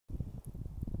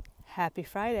Happy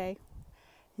Friday.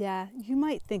 Yeah, you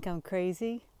might think I'm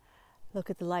crazy. Look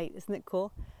at the light, isn't it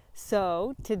cool?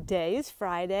 So today is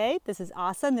Friday. This is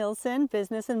Asa Nilsson,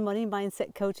 business and money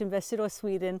mindset coach in Västerås,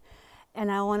 Sweden.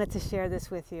 And I wanted to share this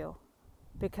with you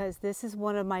because this is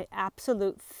one of my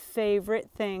absolute favorite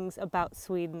things about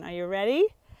Sweden. Are you ready?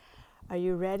 Are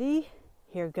you ready?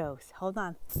 Here goes. Hold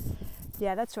on.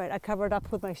 Yeah, that's right. I covered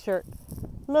up with my shirt.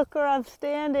 Look where I'm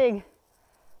standing.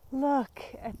 Look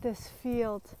at this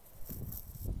field.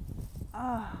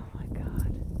 Oh my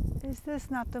God. Is this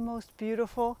not the most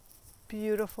beautiful,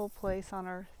 beautiful place on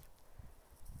earth?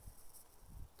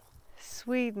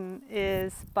 Sweden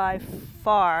is by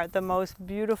far the most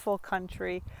beautiful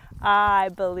country, I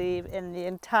believe, in the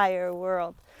entire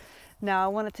world. Now, I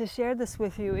wanted to share this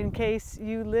with you in case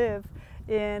you live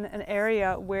in an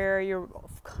area where you're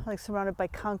like surrounded by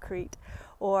concrete,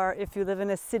 or if you live in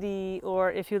a city,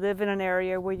 or if you live in an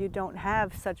area where you don't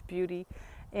have such beauty.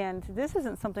 And this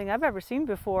isn't something I've ever seen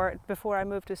before I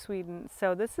moved to Sweden.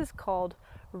 So this is called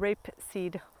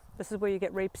rapeseed. This is where you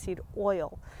get rapeseed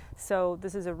oil. So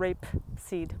this is a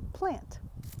rapeseed plant,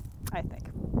 I think.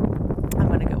 I'm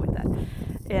going to go with that.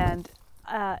 And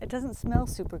it doesn't smell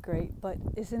super great, but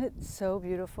isn't it so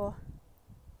beautiful?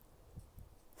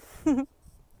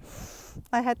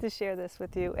 I had to share this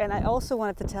with you. And I also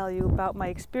wanted to tell you about my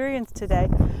experience today.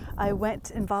 I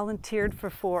went and volunteered for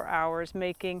 4 hours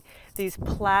making these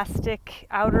plastic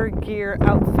outer gear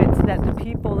outfits that the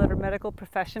people that are medical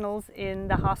professionals in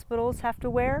the hospitals have to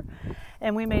wear.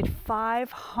 And we made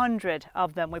 500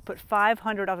 of them. We put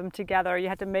 500 of them together. You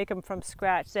had to make them from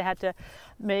scratch. They had to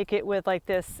make it with like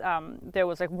this, there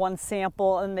was like one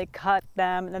sample and they cut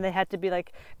them and then they had to be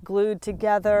like glued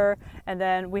together, and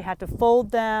then we had to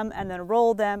fold them and then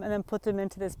roll them and then put them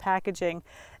into this packaging.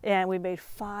 And we made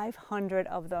 500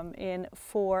 of them in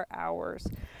 4 hours.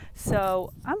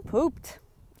 So I'm pooped.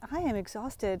 I am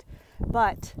exhausted,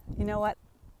 but you know what?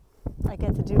 I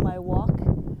get to do my walk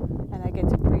and I get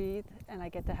to breathe and I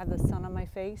get to have the sun on my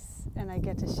face and I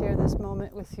get to share this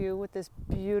moment with you with this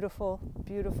beautiful,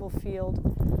 beautiful field,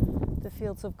 the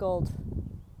fields of gold.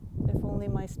 If only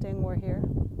my sting were here.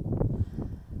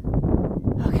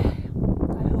 Okay,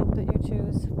 I hope that you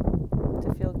choose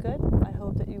to feel good. I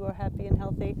hope that you are happy and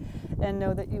healthy and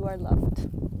know that you are loved.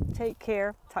 Take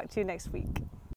care. Talk to you next week.